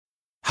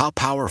How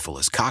powerful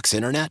is Cox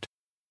Internet?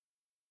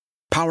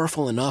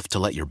 Powerful enough to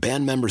let your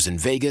band members in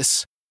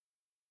Vegas,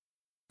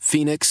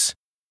 Phoenix,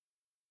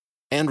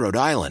 and Rhode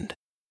Island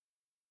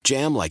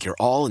jam like you're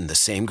all in the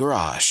same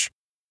garage.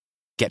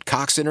 Get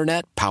Cox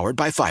Internet powered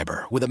by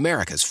fiber with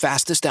America's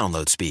fastest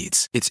download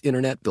speeds. It's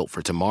internet built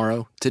for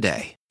tomorrow,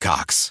 today.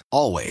 Cox,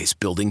 always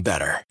building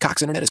better.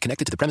 Cox Internet is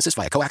connected to the premises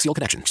via coaxial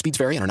connection. Speeds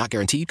vary and are not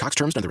guaranteed. Cox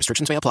terms and other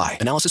restrictions may apply.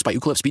 Analysis by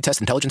Ookla Speed Test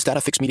Intelligence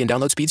Data. Fixed median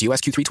download speeds. US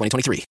Q3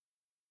 2023.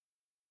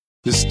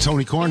 This is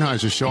Tony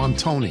Kornheiser's show. I'm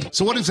Tony.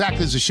 So what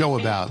exactly is the show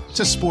about?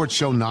 It's a sports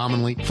show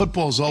nominally.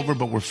 Football's over,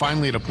 but we're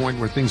finally at a point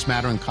where things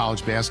matter in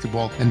college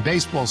basketball, and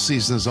baseball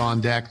season is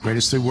on deck.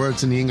 Greatest 3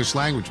 words in the English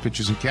language,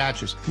 pitchers and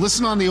catchers.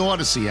 Listen on the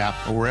Odyssey app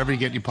or wherever you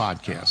get your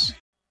podcasts.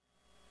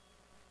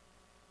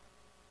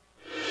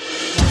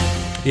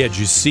 Yeah, did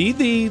you see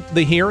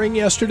the hearing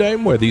yesterday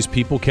where these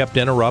people kept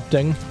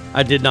interrupting?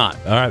 I did not.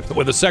 All right,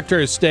 where the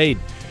Secretary of State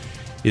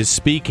is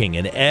speaking,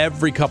 and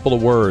every couple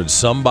of words,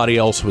 somebody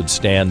else would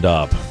stand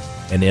up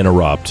and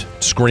interrupt,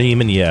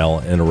 scream and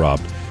yell,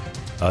 interrupt.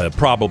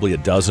 Probably a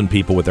dozen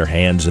people with their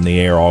hands in the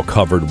air, all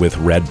covered with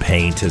red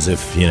paint, as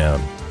if,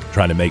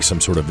 trying to make some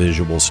sort of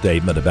visual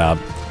statement about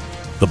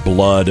the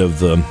blood of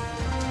the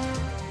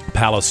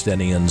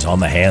Palestinians on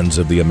the hands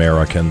of the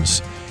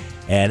Americans.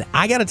 And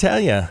I got to tell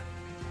you,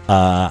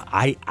 how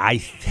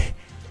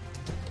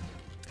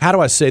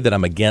do I say that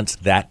I'm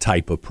against that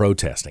type of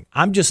protesting?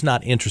 I'm just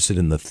not interested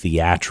in the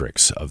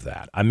theatrics of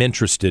that. I'm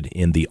interested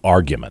in the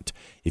argument.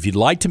 If you'd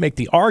like to make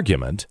the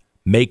argument,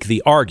 make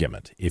the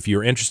argument. If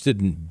you're interested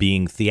in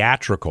being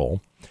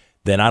theatrical,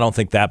 then I don't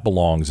think that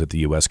belongs at the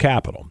U.S.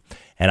 Capitol.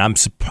 And I'm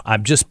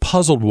just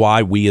puzzled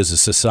why we as a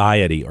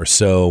society are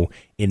so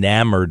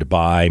enamored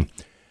by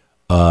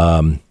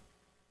theatrics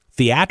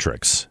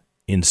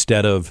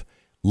instead of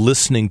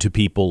listening to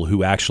people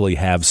who actually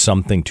have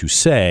something to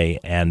say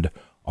and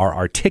are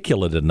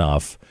articulate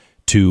enough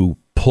to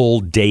pull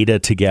data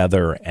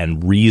together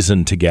and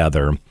reason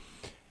together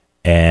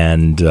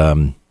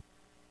and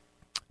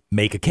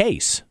make a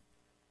case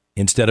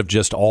instead of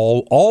just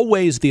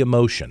always the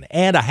emotion.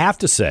 And I have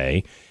to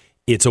say,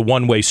 it's a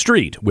one-way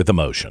street with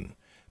emotion,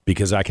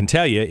 because I can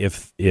tell you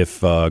if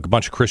a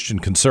bunch of Christian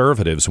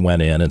conservatives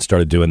went in and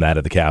started doing that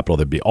at the Capitol,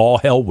 there'd be all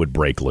hell would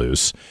break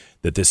loose,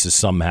 that this is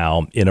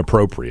somehow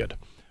inappropriate.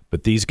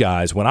 But these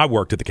guys, when I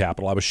worked at the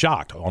Capitol, I was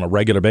shocked on a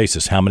regular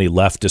basis how many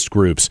leftist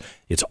groups,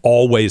 it's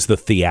always the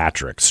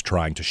theatrics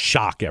trying to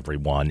shock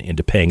everyone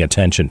into paying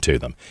attention to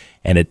them.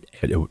 And it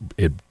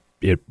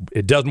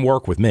doesn't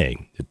work with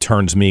me. It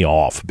turns me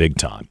off big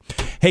time.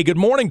 Hey, good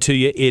morning to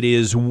you. It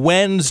is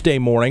Wednesday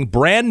morning,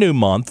 brand new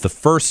month, the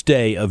first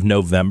day of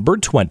November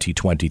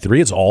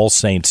 2023. It's All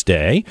Saints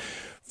Day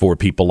for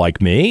people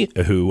like me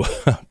who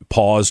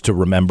pause to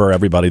remember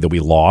everybody that we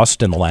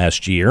lost in the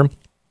last year.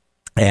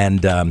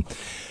 And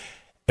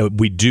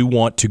we do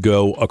want to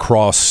go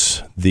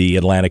across the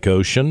Atlantic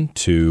Ocean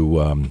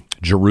to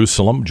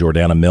Jerusalem.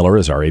 Jordana Miller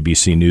is our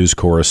ABC News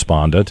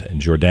correspondent. And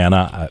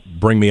Jordana,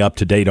 bring me up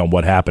to date on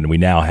what happened. We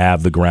now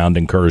have the ground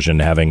incursion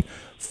having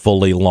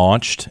fully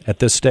launched at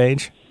this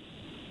stage.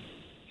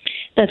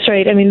 That's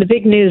right. I mean, the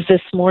big news this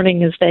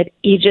morning is that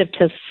Egypt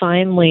has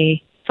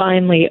finally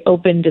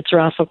opened its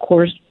Rafah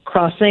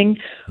crossing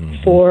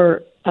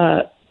for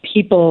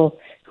people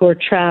who are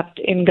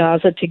trapped in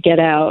Gaza to get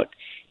out.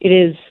 It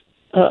is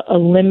a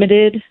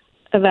limited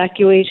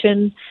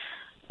evacuation,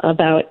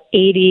 about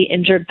 80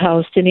 injured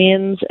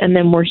Palestinians, and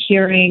then we're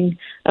hearing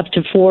up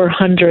to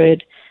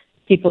 400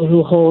 people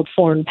who hold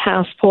foreign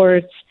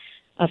passports.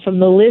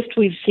 From the list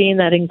we've seen,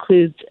 that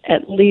includes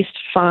at least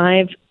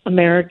 5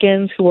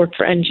 Americans who work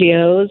for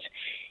NGOs.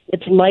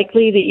 It's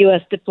likely that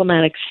U.S.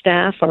 diplomatic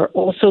staff are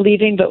also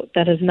leaving, but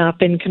that has not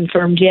been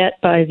confirmed yet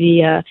by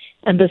the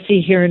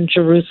embassy here in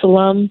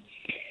Jerusalem.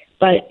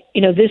 But,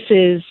 this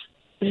is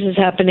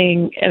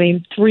happening,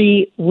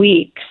 3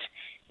 weeks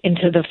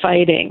into the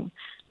fighting.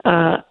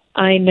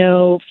 I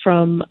know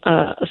from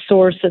a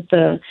source at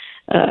the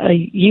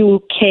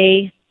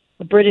UK,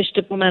 a British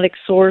diplomatic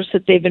source,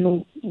 that they've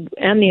been,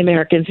 and the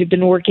Americans, who've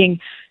been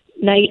working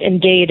night and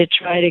day to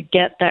try to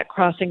get that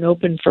crossing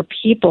open for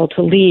people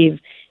to leave.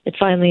 It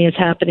finally is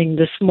happening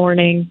this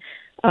morning,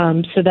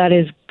 so that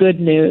is good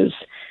news.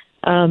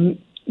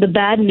 The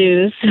bad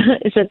news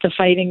is that the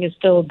fighting is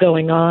still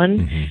going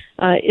on.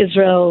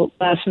 Israel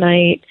last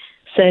night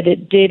said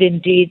it did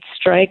indeed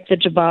strike the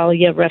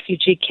Jabalia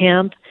refugee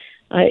camp.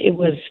 It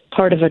was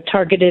part of a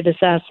targeted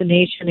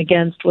assassination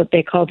against what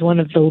they called one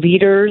of the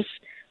leaders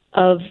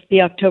of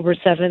the October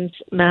 7th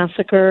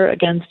massacre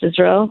against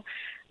Israel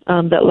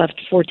that left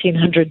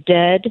 1,400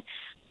 dead.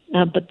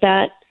 But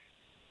that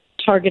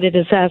targeted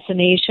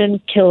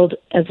assassination killed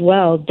as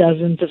well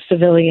dozens of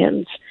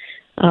civilians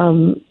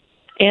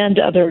and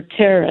other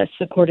terrorists,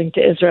 according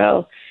to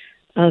Israel.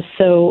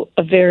 So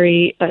a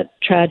very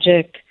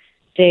tragic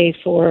day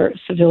for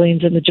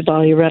civilians in the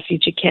Jabalia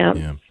refugee camp.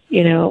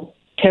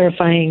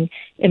 Terrifying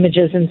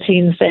images and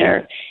scenes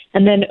there.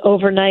 And then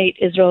overnight,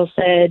 Israel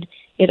said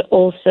it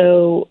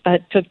also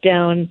took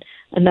down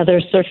another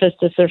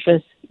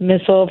surface-to-surface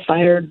missile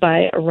fired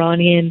by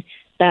Iranian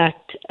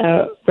backed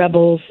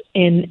rebels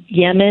in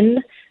Yemen,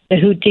 the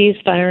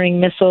Houthis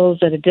firing missiles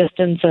at a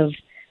distance of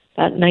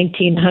about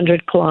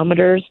 1,900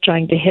 kilometers,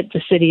 trying to hit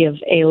the city of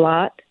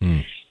Eilat.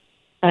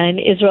 And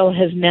Israel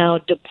has now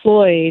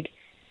deployed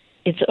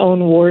its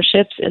own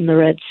warships in the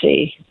Red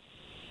Sea.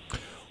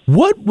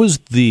 What was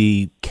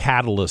the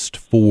catalyst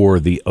for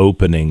the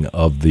opening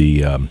of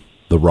the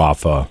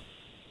Rafah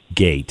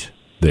gate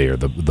there,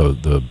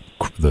 the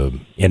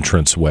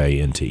entranceway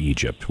into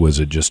Egypt? Was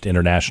it just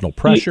international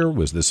pressure?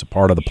 Was this a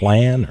part of the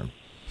plan? Or?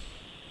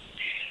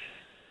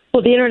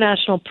 Well, the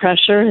international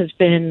pressure has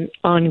been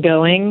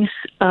ongoing.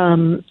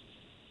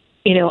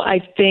 I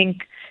think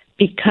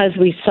because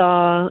we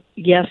saw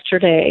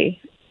yesterday,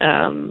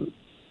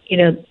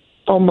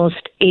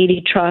 almost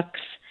 80 trucks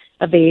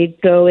of aid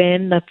go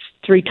in. That's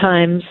 3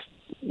 times,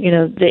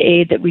 the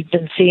aid that we've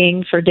been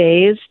seeing for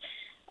days,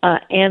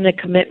 and the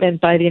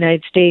commitment by the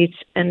United States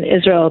and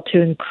Israel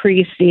to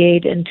increase the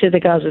aid into the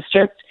Gaza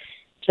Strip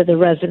to the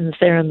residents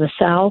there in the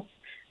south.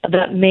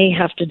 That may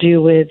have to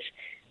do with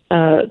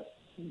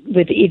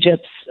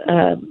Egypt's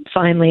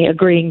finally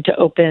agreeing to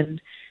open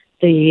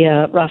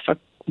the Rafah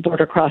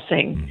border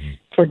crossing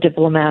for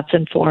diplomats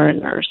and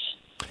foreigners.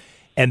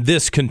 And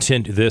this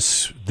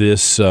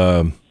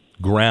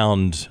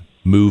ground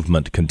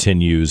movement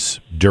continues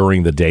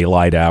during the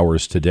daylight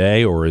hours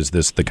today, or is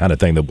this the kind of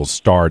thing that will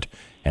start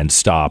and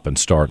stop and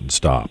start and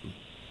stop?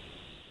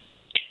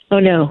 Oh,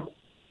 no.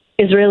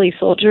 Israeli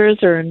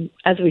soldiers are,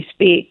 as we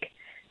speak,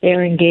 they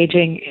are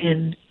engaging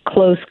in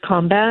close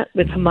combat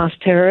with Hamas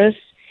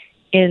terrorists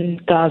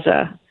in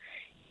Gaza,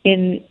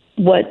 in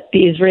what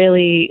the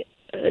Israeli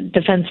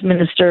defense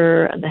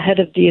minister and the head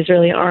of the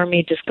Israeli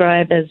army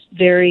describe as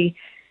very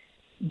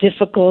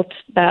difficult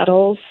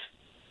battles.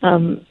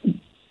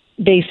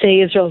 They say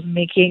Israel is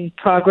making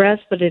progress,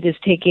 but it is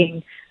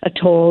taking a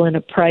toll and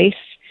a price.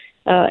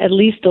 At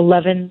least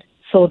 11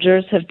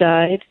 soldiers have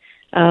died.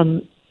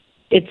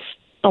 It's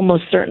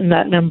almost certain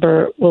that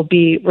number will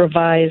be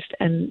revised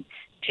and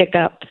tick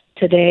up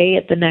today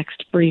at the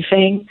next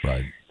briefing.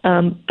 Right.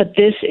 But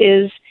this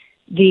is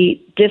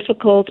the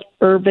difficult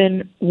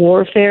urban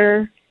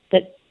warfare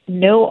that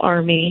no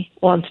army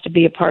wants to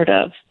be a part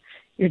of.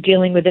 You're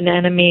dealing with an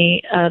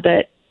enemy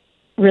that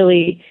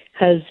really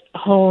has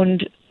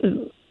honed,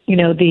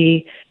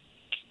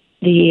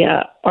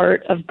 the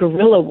art of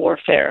guerrilla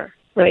warfare,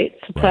 right?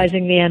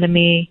 Surprising the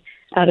enemy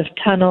out of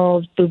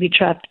tunnels,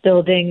 booby-trapped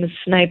buildings,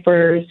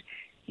 snipers.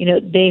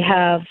 They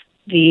have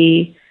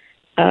the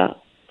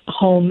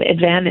home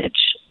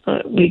advantage,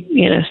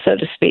 so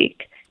to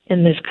speak,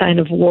 in this kind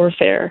of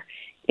warfare.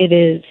 It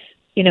is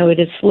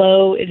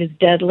slow, it is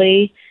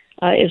deadly.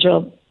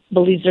 Israel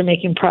believes they're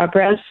making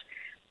progress,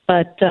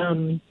 but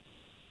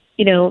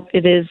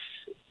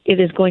it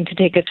is going to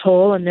take a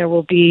toll, and there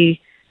will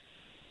be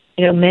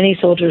many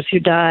soldiers who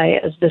die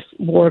as this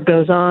war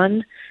goes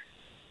on,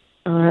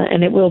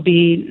 and it will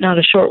be not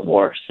a short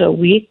war, so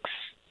weeks,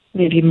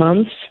 maybe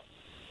months.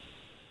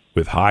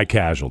 With high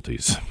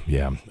casualties,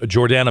 yeah.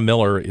 Jordana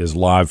Miller is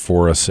live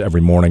for us every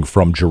morning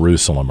from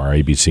Jerusalem, our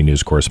ABC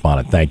News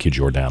correspondent. Thank you,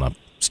 Jordana.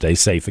 Stay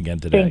safe again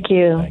today. Thank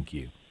you. Thank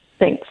you.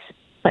 Thanks.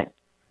 Bye.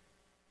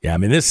 Yeah, I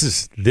mean, this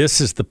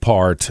is the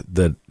part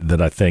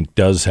that I think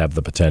does have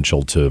the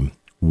potential to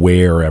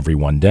wear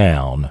everyone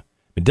down.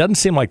 It doesn't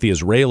seem like the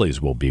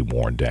Israelis will be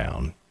worn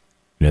down.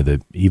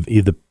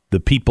 The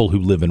people who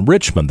live in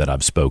Richmond that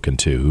I've spoken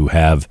to, who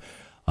have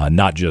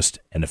not just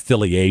an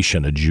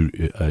affiliation,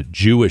 a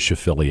Jewish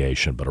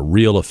affiliation, but a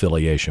real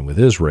affiliation with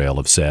Israel,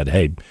 have said,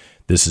 hey,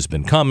 this has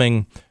been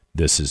coming,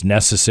 this is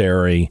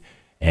necessary,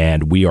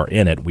 and we are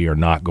in it. We are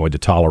not going to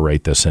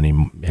tolerate this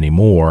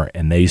anymore.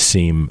 And they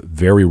seem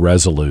very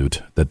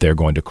resolute that they're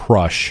going to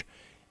crush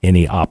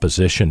any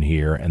opposition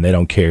here, and they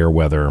don't care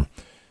whether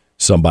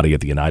somebody at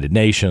the United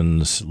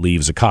Nations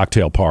leaves a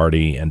cocktail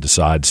party and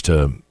decides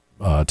to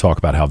talk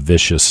about how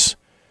vicious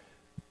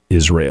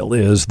Israel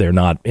is. They're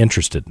not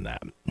interested in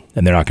that,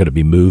 and they're not going to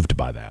be moved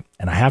by that.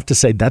 And I have to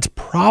say that's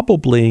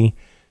probably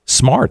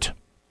smart.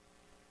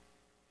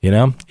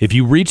 If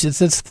you reach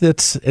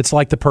it's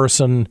like the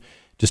person,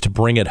 just to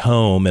bring it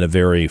home in a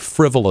very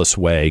frivolous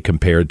way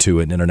compared to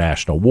an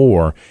international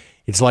war.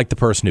 It's like the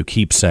person who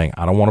keeps saying,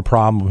 I don't want a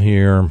problem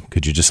here.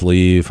 Could you just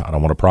leave? I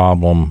don't want a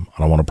problem. I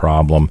don't want a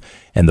problem.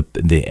 And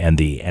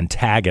the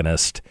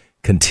antagonist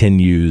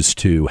continues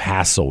to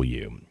hassle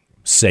you.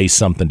 Say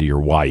something to your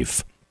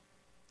wife.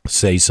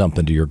 Say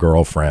something to your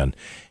girlfriend.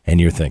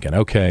 And you're thinking,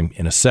 okay,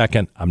 in a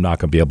second, I'm not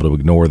going to be able to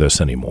ignore this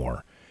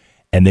anymore.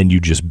 And then you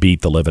just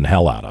beat the living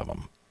hell out of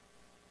them.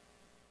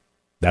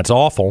 That's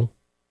awful.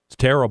 It's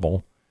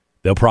terrible.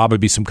 There'll probably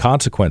be some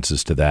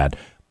consequences to that.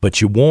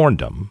 But you warned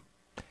them.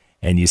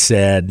 And you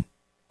said,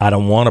 I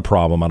don't want a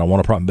problem, I don't want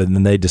a problem. But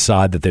then they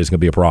decide that there's going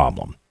to be a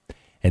problem.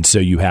 And so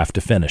you have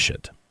to finish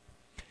it.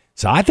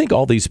 So I think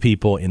all these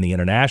people in the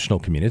international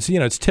community,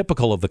 it's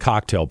typical of the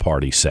cocktail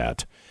party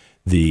set,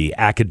 the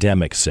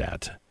academic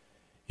set,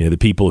 the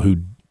people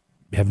who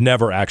have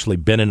never actually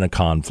been in a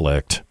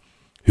conflict,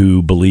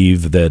 who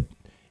believe that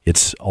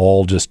it's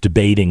all just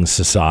debating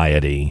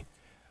society,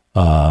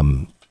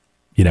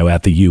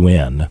 at the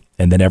UN,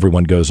 and then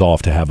everyone goes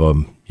off to have a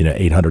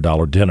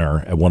 $800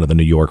 dinner at one of the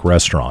New York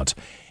restaurants.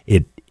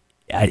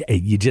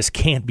 You just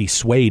can't be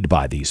swayed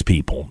by these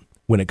people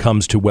when it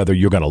comes to whether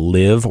you're going to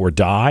live or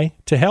die.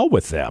 To hell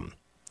with them.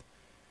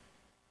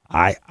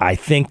 I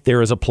think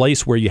there is a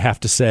place where you have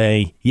to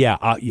say, yeah,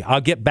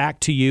 I'll get back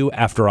to you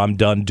after I'm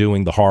done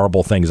doing the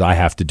horrible things I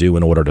have to do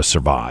in order to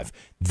survive.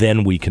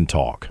 Then we can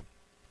talk.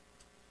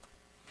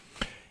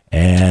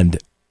 And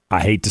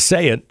I hate to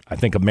say it, I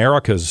think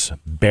America's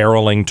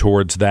barreling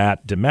towards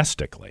that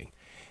domestically.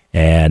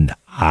 And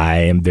I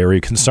am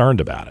very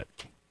concerned about it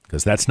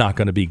because that's not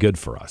going to be good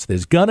for us.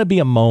 There's going to be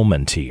a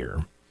moment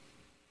here,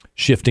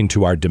 shifting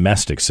to our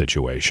domestic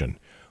situation,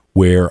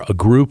 where a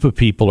group of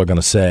people are going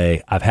to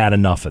say, I've had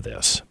enough of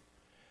this.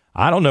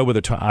 I don't know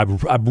whether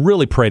I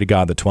really pray to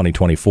God that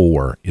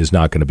 2024 is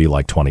not going to be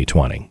like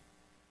 2020.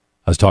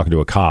 I was talking to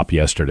a cop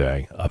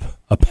yesterday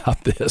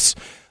about this.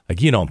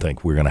 Like, you don't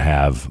think we're going to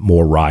have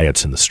more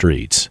riots in the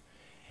streets.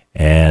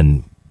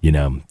 And,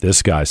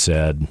 this guy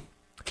said,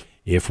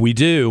 if we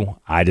do,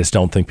 I just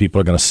don't think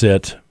people are going to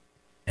sit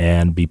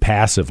and be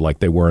passive like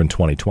they were in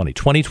 2020.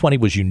 2020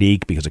 was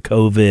unique because of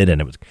COVID,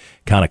 and it was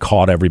kind of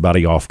caught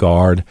everybody off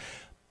guard.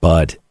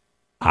 But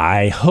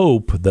I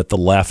hope that the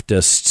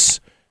leftists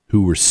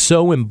who were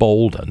so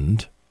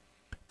emboldened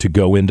to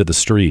go into the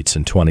streets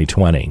in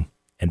 2020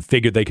 and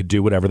figured they could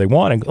do whatever they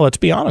wanted, let's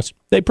be honest,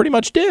 they pretty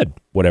much did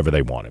whatever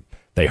they wanted.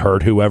 They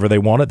hurt whoever they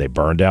wanted. They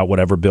burned out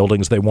whatever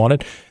buildings they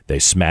wanted. They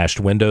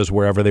smashed windows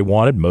wherever they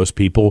wanted. Most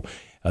people,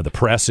 the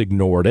press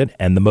ignored it,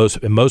 and most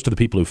of the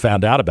people who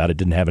found out about it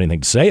didn't have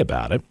anything to say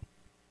about it,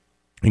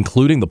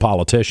 including the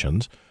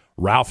politicians.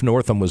 Ralph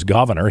Northam was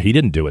governor. He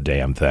didn't do a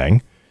damn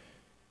thing.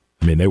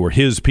 I mean, they were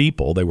his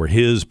people. They were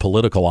his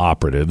political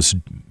operatives,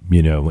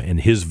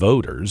 and his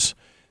voters.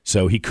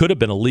 So he could have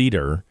been a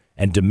leader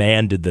and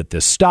demanded that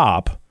this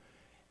stop,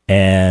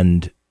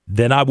 and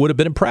then I would have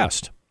been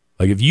impressed.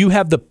 Like, if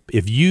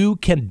you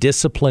can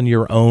discipline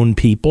your own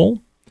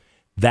people,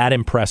 that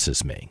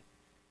impresses me.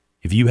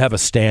 If you have a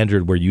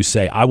standard where you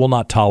say, I will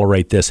not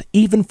tolerate this,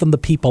 even from the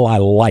people I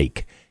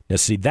like. Now,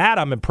 see, that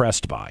I'm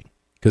impressed by,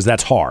 because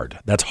that's hard.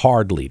 That's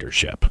hard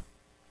leadership.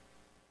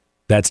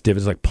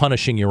 It's like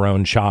punishing your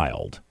own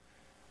child.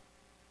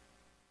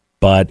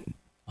 But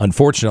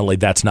unfortunately,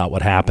 that's not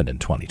what happened in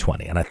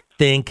 2020. And I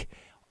think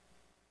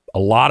a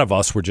lot of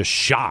us were just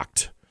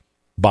shocked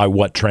by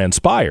what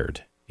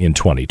transpired in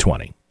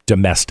 2020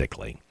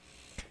 domestically.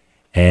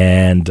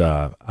 And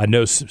I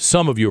know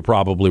some of you are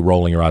probably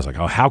rolling your eyes like,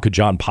 oh, how could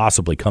John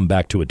possibly come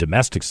back to a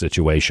domestic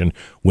situation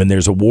when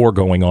there's a war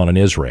going on in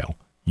Israel?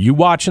 You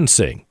watch and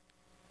see.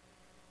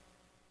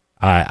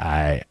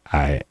 I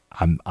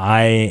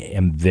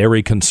am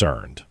very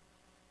concerned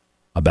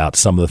about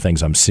some of the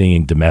things I'm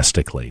seeing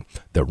domestically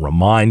that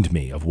remind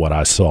me of what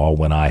I saw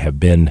when I have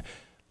been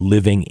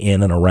living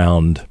in and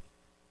around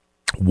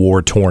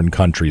war-torn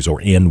countries or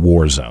in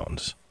war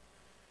zones.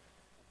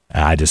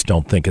 I just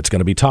don't think it's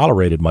going to be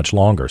tolerated much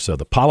longer. So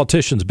the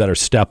politicians better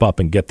step up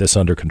and get this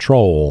under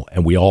control,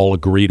 and we all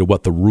agree to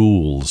what the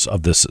rules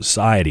of this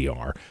society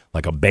are,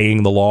 like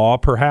obeying the law,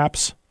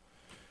 perhaps,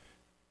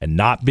 and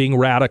not being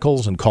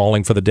radicals and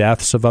calling for the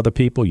deaths of other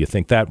people. You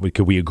think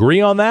could we agree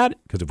on that?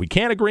 Because if we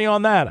can't agree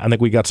on that, I think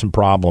we got some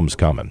problems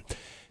coming.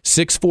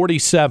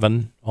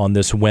 6:47 on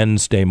this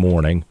Wednesday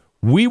morning.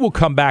 We will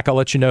come back. I'll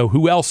let you know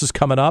who else is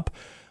coming up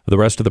for the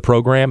rest of the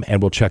program,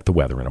 and we'll check the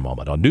weather in a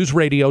moment on News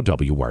Radio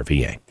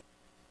WRVA.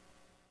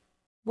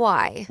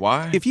 Why?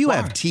 If you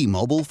have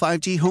T-Mobile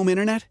 5G home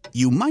internet,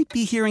 you might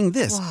be hearing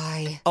this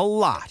a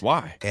lot.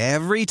 Why?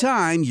 Every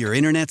time your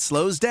internet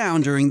slows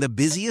down during the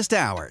busiest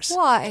hours.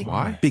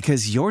 Why?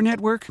 Because your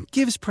network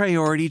gives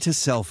priority to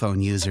cell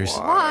phone users.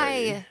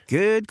 Why?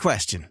 Good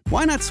question.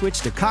 Why not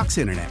switch to Cox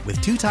Internet with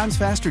 2 times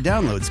faster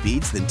download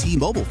speeds than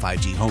T-Mobile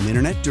 5G home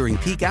internet during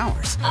peak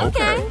hours?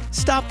 Okay.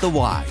 Stop the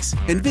whys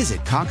and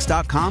visit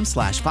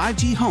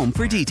cox.com/5G home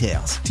for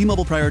details.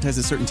 T-Mobile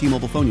prioritizes certain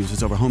T-Mobile phone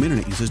users over home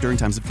internet users during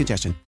times of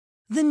congestion.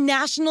 The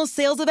national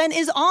sales event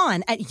is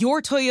on at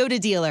your Toyota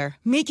dealer,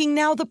 making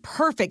now the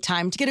perfect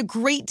time to get a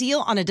great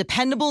deal on a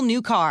dependable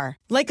new car.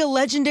 Like a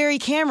legendary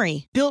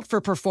Camry, built for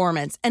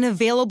performance and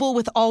available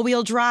with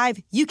all-wheel drive,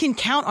 you can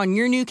count on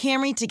your new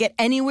Camry to get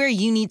anywhere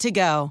you need to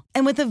go.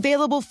 And with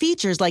available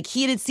features like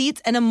heated seats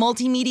and a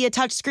multimedia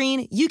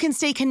touchscreen, you can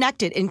stay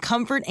connected in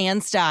comfort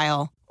and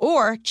style.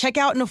 Or check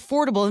out an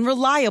affordable and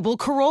reliable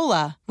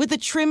Corolla with a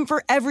trim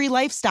for every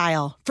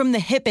lifestyle, from the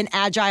hip and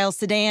agile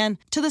sedan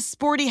to the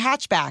sporty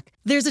hatchback.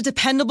 There's a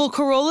dependable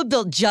Corolla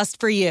built just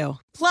for you.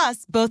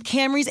 Plus, both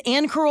Camrys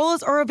and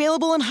Corollas are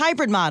available in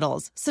hybrid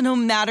models, so no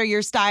matter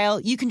your style,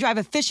 you can drive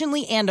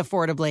efficiently and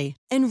affordably.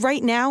 And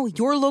right now,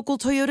 your local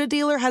Toyota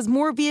dealer has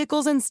more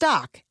vehicles in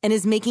stock and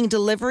is making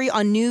delivery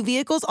on new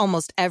vehicles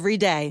almost every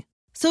day.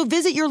 So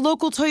visit your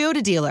local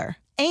Toyota dealer.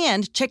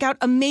 And check out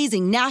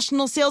amazing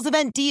national sales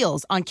event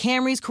deals on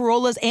Camrys,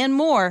 Corollas, and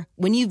more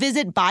when you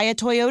visit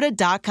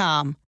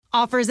buyatoyota.com.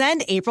 Offers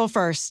end April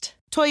 1st.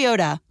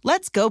 Toyota,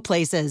 let's go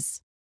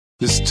places.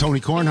 This is Tony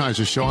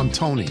Kornheiser's show. I'm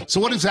Tony.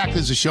 So what exactly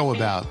is the show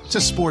about? It's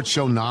a sports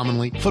show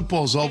nominally.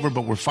 Football's over,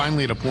 but we're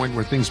finally at a point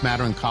where things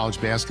matter in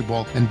college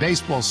basketball, and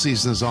baseball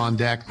season is on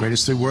deck.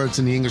 Greatest 3 words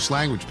in the English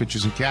language,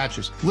 pitchers and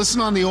catchers. Listen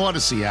on the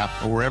Odyssey app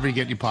or wherever you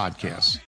get your podcasts.